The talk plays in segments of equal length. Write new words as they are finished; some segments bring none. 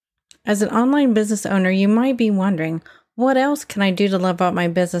As an online business owner, you might be wondering, what else can I do to level up my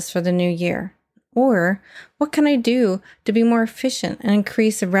business for the new year? Or what can I do to be more efficient and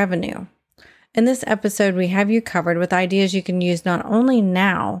increase revenue? In this episode, we have you covered with ideas you can use not only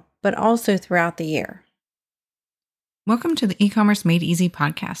now, but also throughout the year. Welcome to the E-commerce Made Easy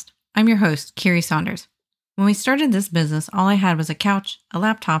podcast. I'm your host, Carrie Saunders. When we started this business, all I had was a couch, a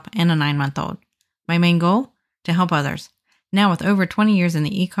laptop, and a 9-month-old. My main goal? To help others. Now, with over 20 years in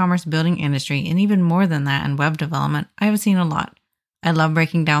the e-commerce building industry and even more than that in web development, I have seen a lot. I love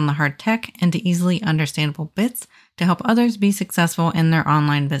breaking down the hard tech into easily understandable bits to help others be successful in their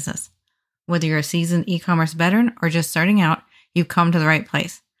online business. Whether you're a seasoned e-commerce veteran or just starting out, you've come to the right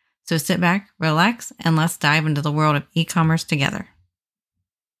place. So sit back, relax, and let's dive into the world of e-commerce together.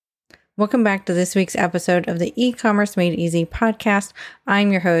 Welcome back to this week's episode of the E-commerce Made Easy podcast.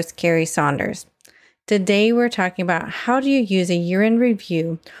 I'm your host, Carrie Saunders. Today, we're talking about how do you use a year-end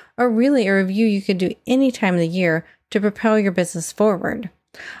review, or really a review you could do any time of the year to propel your business forward.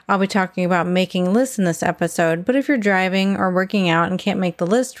 I'll be talking about making lists in this episode, but if you're driving or working out and can't make the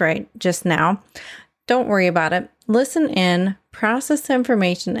list right just now, don't worry about it. Listen in, process the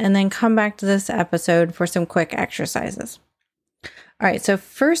information, and then come back to this episode for some quick exercises. All right, so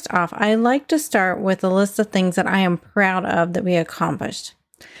first off, I like to start with a list of things that I am proud of that we accomplished.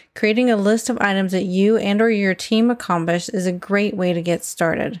 Creating a list of items that you and or your team accomplished is a great way to get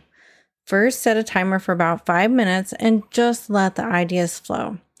started. First, set a timer for about 5 minutes and just let the ideas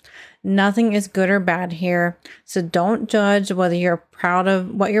flow. Nothing is good or bad here, so don't judge whether you're proud of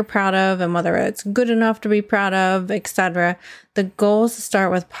what you're proud of and whether it's good enough to be proud of, etc. The goal is to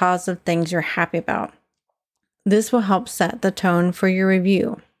start with positive things you're happy about. This will help set the tone for your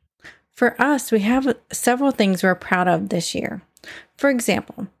review. For us, we have several things we're proud of this year. For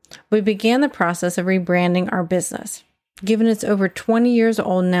example, we began the process of rebranding our business. Given it's over 20 years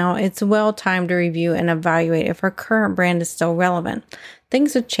old now, it's well time to review and evaluate if our current brand is still relevant.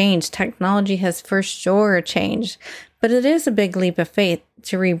 Things have changed. Technology has for sure changed, but it is a big leap of faith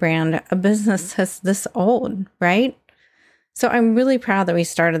to rebrand a business that's this old, right? So I'm really proud that we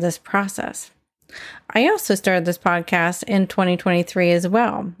started this process. I also started this podcast in 2023 as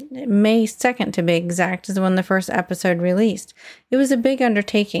well. May 2nd, to be exact, is when the first episode released. It was a big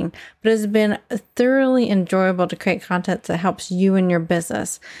undertaking, but it's been thoroughly enjoyable to create content that helps you in your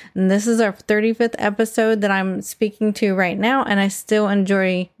business. And this is our 35th episode that I'm speaking to right now, and I still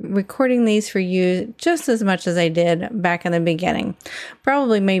enjoy recording these for you just as much as I did back in the beginning.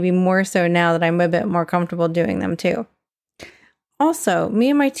 Probably maybe more so now that I'm a bit more comfortable doing them too. Also, me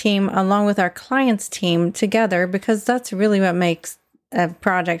and my team, along with our clients' team together, because that's really what makes a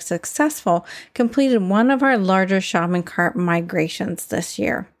project successful, completed one of our larger shopping cart migrations this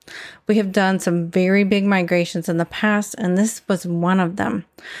year. We have done some very big migrations in the past, and this was one of them.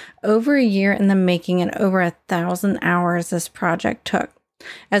 Over a year in the making and over 1,000 hours this project took.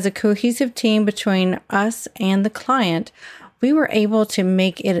 As a cohesive team between us and the client, we were able to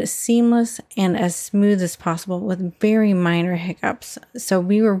make it as seamless and as smooth as possible with very minor hiccups. So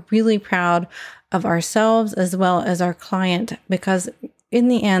we were really proud of ourselves as well as our client, because in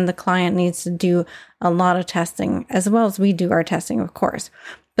the end, the client needs to do a lot of testing as well as we do our testing, of course.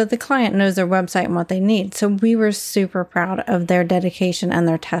 But the client knows their website and what they need. So we were super proud of their dedication and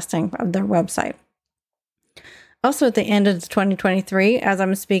their testing of their website. Also, at the end of 2023, as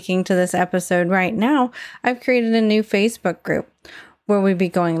I'm speaking to this episode right now, I've created a new Facebook group where we'll be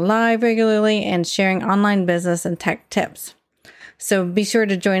going live regularly and sharing online business and tech tips. So be sure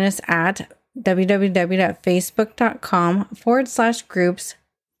to join us at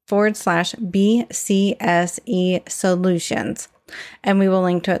www.facebook.com/groups/BCSE Solutions. And we will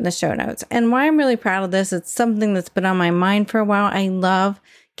link to it in the show notes. And why I'm really proud of this, it's something that's been on my mind for a while. I love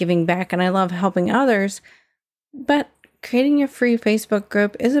giving back and I love helping others. But creating a free Facebook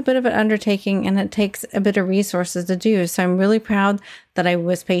group is a bit of an undertaking and it takes a bit of resources to do. So I'm really proud that I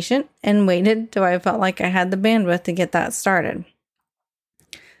was patient and waited till I felt like I had the bandwidth to get that started.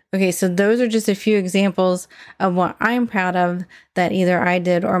 Okay, so those are just a few examples of what I'm proud of that either I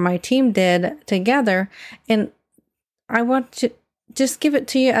did or my team did together. And I want to just give it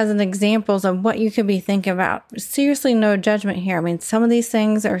to you as an examples of what you could be thinking about. Seriously, no judgment here. I mean, some of these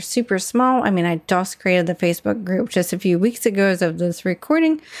things are super small. I mean, I just created the Facebook group just a few weeks ago as of this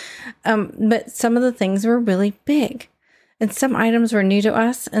recording. But some of the things were really big. And some items were new to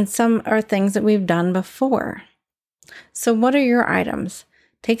us and some are things that we've done before. So what are your items?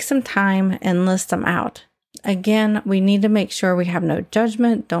 Take some time and list them out. Again, we need to make sure we have no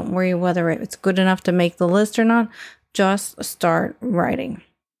judgment. Don't worry whether it's good enough to make the list or not. Just start writing.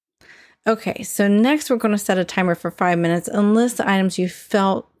 Okay, so next we're going to set a timer for 5 minutes and list the items you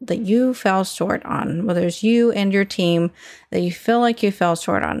felt that you fell short on, whether it's you and your team that you feel like you fell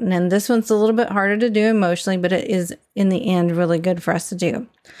short on. And then this one's a little bit harder to do emotionally, but it is in the end really good for us to do.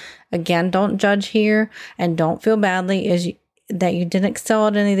 Again, don't judge here and don't feel badly that you didn't excel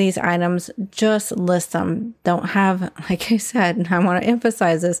at any of these items. Just list them. Don't have, like I said, and I want to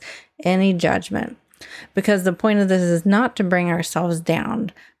emphasize this, any judgment. Because the point of this is not to bring ourselves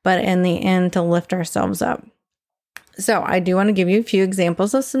down, but in the end to lift ourselves up. So I do want to give you a few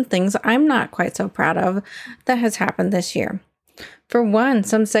examples of some things I'm not quite so proud of that has happened this year. For one,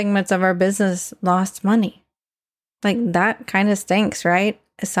 some segments of our business lost money. Like that kind of stinks, right?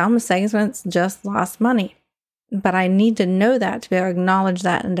 Some segments just lost money. But I need to know that to be able to acknowledge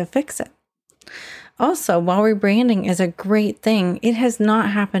that and to fix it. Also, while rebranding is a great thing, it has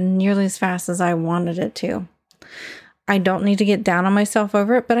not happened nearly as fast as I wanted it to. I don't need to get down on myself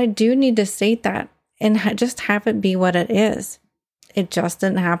over it, but I do need to state that and just have it be what it is. It just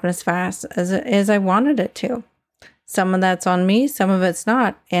didn't happen as fast as I wanted it to. Some of that's on me, some of it's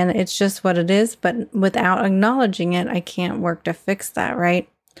not, and it's just what it is, but without acknowledging it, I can't work to fix that, right?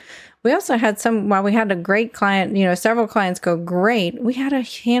 We also had while we had a great client, several clients go great, we had a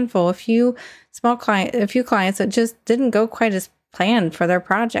few clients that just didn't go quite as planned for their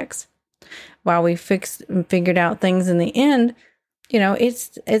projects. While we figured out things in the end,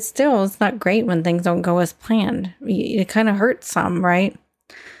 it's not great when things don't go as planned. It kind of hurts some, right?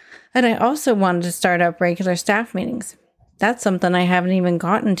 And I also wanted to start up regular staff meetings. That's something I haven't even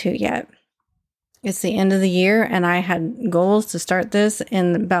gotten to yet. It's the end of the year, and I had goals to start this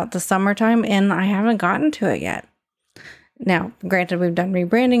in about the summertime, and I haven't gotten to it yet. Now, granted, we've done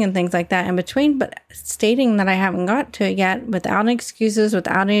rebranding and things like that in between, but stating that I haven't got to it yet without excuses,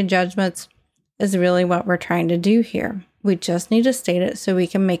 without any judgments, is really what we're trying to do here. We just need to state it so we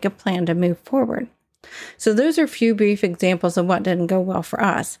can make a plan to move forward. So those are a few brief examples of what didn't go well for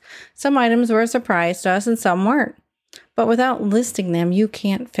us. Some items were a surprise to us and some weren't. But without listing them, you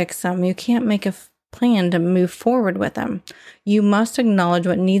can't fix them. You can't make a plan to move forward with them. You must acknowledge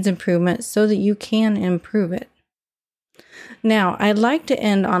what needs improvement so that you can improve it. Now, I'd like to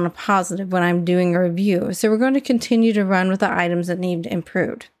end on a positive when I'm doing a review, so we're going to continue to run with the items that need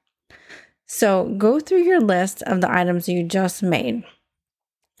improved. So go through your list of the items you just made.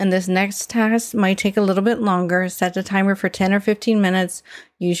 And this next task might take a little bit longer. Set the timer for 10 or 15 minutes.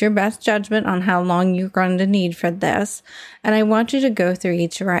 Use your best judgment on how long you're going to need for this. And I want you to go through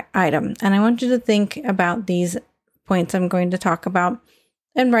each item. And I want you to think about these points I'm going to talk about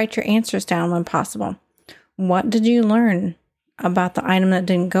and write your answers down when possible. What did you learn about the item that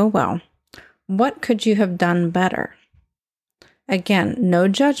didn't go well? What could you have done better? Again, no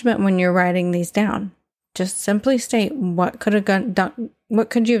judgment when you're writing these down. Just simply state what could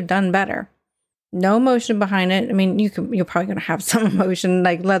you have done better? No emotion behind it. I mean, you're probably going to have some emotion,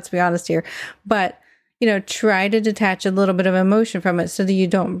 like, let's be honest here. But, try to detach a little bit of emotion from it so that you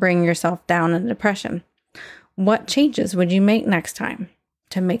don't bring yourself down in depression. What changes would you make next time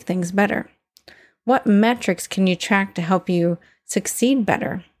to make things better? What metrics can you track to help you succeed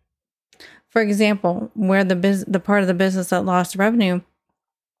better? For example, where the part of the business that lost revenue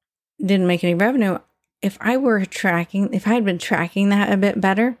didn't make any revenue, if I had been tracking that a bit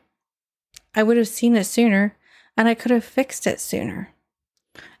better, I would have seen it sooner and I could have fixed it sooner.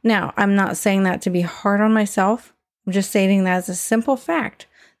 Now, I'm not saying that to be hard on myself. I'm just stating that as a simple fact.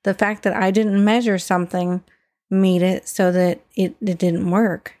 The fact that I didn't measure something made it so that it didn't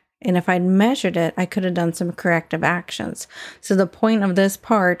work. And if I'd measured it, I could have done some corrective actions. So the point of this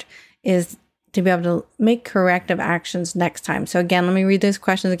part is to be able to make corrective actions next time. So again, let me read those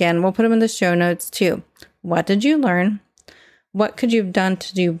questions again. We'll put them in the show notes too. What did you learn? What could you have done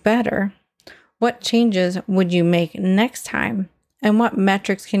to do better? What changes would you make next time? And what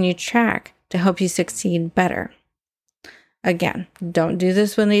metrics can you track to help you succeed better? Again, don't do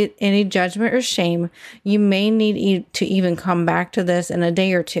this with any judgment or shame. You may need to even come back to this in a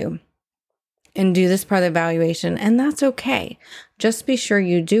day or two and do this part of the evaluation, and that's okay. Just be sure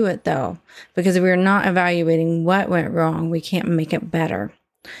you do it though, because if we're not evaluating what went wrong, we can't make it better.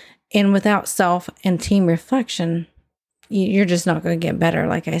 And without self and team reflection, you're just not going to get better,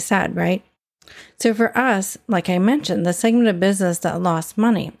 like I said, right? So for us, like I mentioned, the segment of business that lost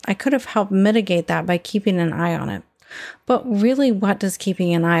money, I could have helped mitigate that by keeping an eye on it. But really, what does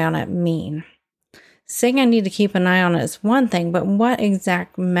keeping an eye on it mean? Saying I need to keep an eye on it is one thing, but what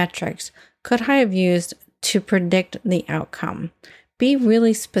exact metrics could I have used to predict the outcome? Be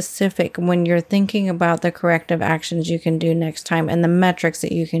really specific when you're thinking about the corrective actions you can do next time and the metrics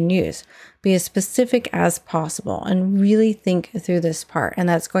that you can use. Be as specific as possible and really think through this part. And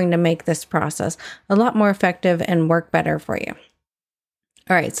that's going to make this process a lot more effective and work better for you.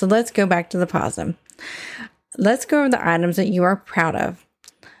 All right, so let's go back to the positive. Let's go over the items that you are proud of.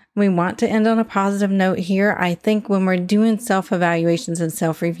 We want to end on a positive note here. I think when we're doing self-evaluations and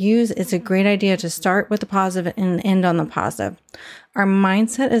self-reviews, it's a great idea to start with the positive and end on the positive. Our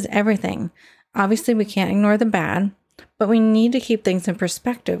mindset is everything. Obviously, we can't ignore the bad, but we need to keep things in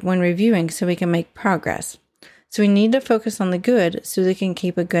perspective when reviewing so we can make progress. So we need to focus on the good so we can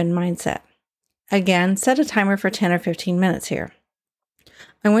keep a good mindset. Again, set a timer for 10 or 15 minutes here.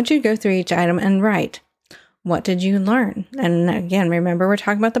 I want you to go through each item and write, what did you learn? And again, remember, we're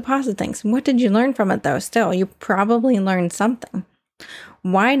talking about the positive things. What did you learn from it, though? Still, you probably learned something.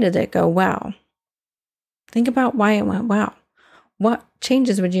 Why did it go well? Think about why it went well. What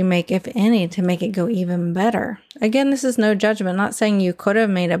changes would you make, if any, to make it go even better? Again, this is no judgment. Not saying you could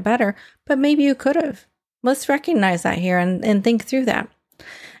have made it better, but maybe you could have. Let's recognize that here and think through that.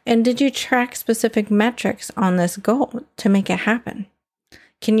 And did you track specific metrics on this goal to make it happen?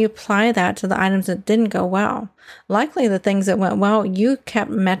 Can you apply that to the items that didn't go well? Likely the things that went well, you kept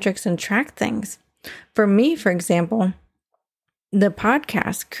metrics and tracked things. For me, for example,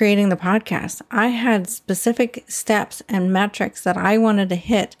 creating the podcast, I had specific steps and metrics that I wanted to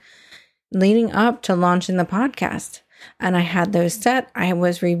hit leading up to launching the podcast. And I had those set, I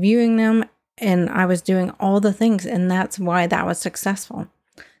was reviewing them, and I was doing all the things. And that's why that was successful.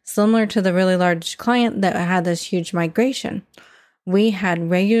 Similar to the really large client that had this huge migration. We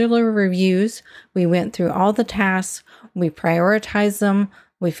had regular reviews. We went through all the tasks. We prioritized them.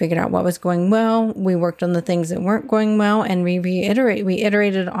 We figured out what was going well. We worked on the things that weren't going well, and we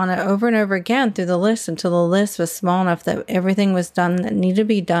iterated on it over and over again through the list until the list was small enough that everything was done that needed to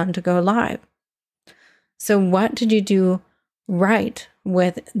be done to go live. So what did you do right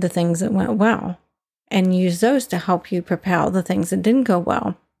with the things that went well? And use those to help you propel the things that didn't go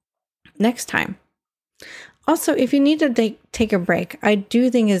well next time. Also, if you need to take a break, I do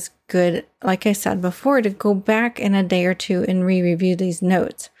think it's good, like I said before, to go back in a day or two and re-review these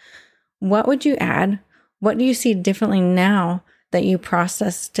notes. What would you add? What do you see differently now that you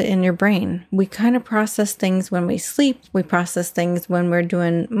processed in your brain? We kind of process things when we sleep. We process things when we're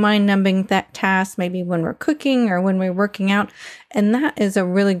doing mind-numbing tasks, maybe when we're cooking or when we're working out. And that is a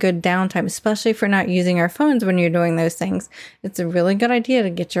really good downtime, especially if we're not using our phones when you're doing those things. It's a really good idea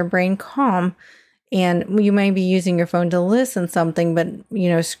to get your brain calm. And you may be using your phone to listen to something, but,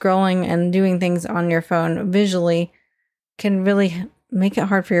 scrolling and doing things on your phone visually can really make it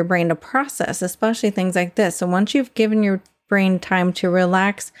hard for your brain to process, especially things like this. So once you've given your brain time to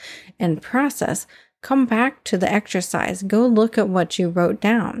relax and process, come back to the exercise. Go look at what you wrote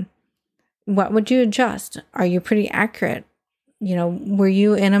down. What would you adjust? Are you pretty accurate? Were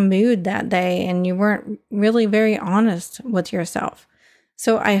you in a mood that day and you weren't really very honest with yourself?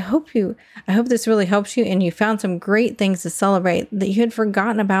 So I hope this really helps you and you found some great things to celebrate that you had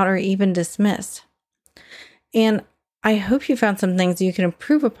forgotten about or even dismissed. And I hope you found some things you can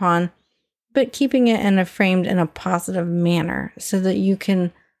improve upon, but keeping it framed in a positive manner so that you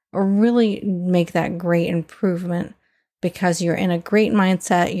can really make that great improvement because you're in a great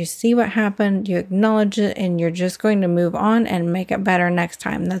mindset. You see what happened, you acknowledge it, and you're just going to move on and make it better next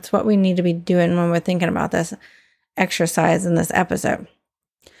time. That's what we need to be doing when we're thinking about this exercise in this episode.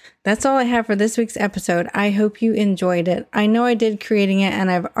 That's all I have for this week's episode. I hope you enjoyed it. I know I did creating it, and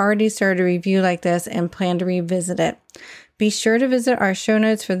I've already started a review like this and plan to revisit it. Be sure to visit our show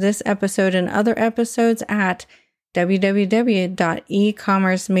notes for this episode and other episodes at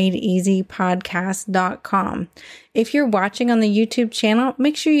www.ecommercemadeeasypodcast.com. If you're watching on the YouTube channel,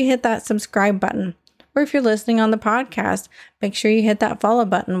 make sure you hit that subscribe button. Or if you're listening on the podcast, make sure you hit that follow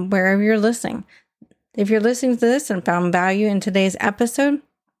button wherever you're listening. If you're listening to this and found value in today's episode,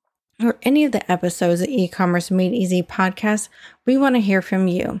 or any of the episodes of E-Commerce Made Easy podcast, we want to hear from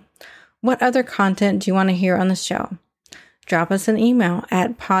you. What other content do you want to hear on the show? Drop us an email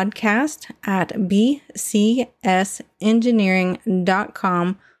at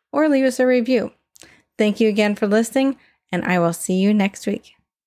podcast@bcsengineering.com or leave us a review. Thank you again for listening, and I will see you next week.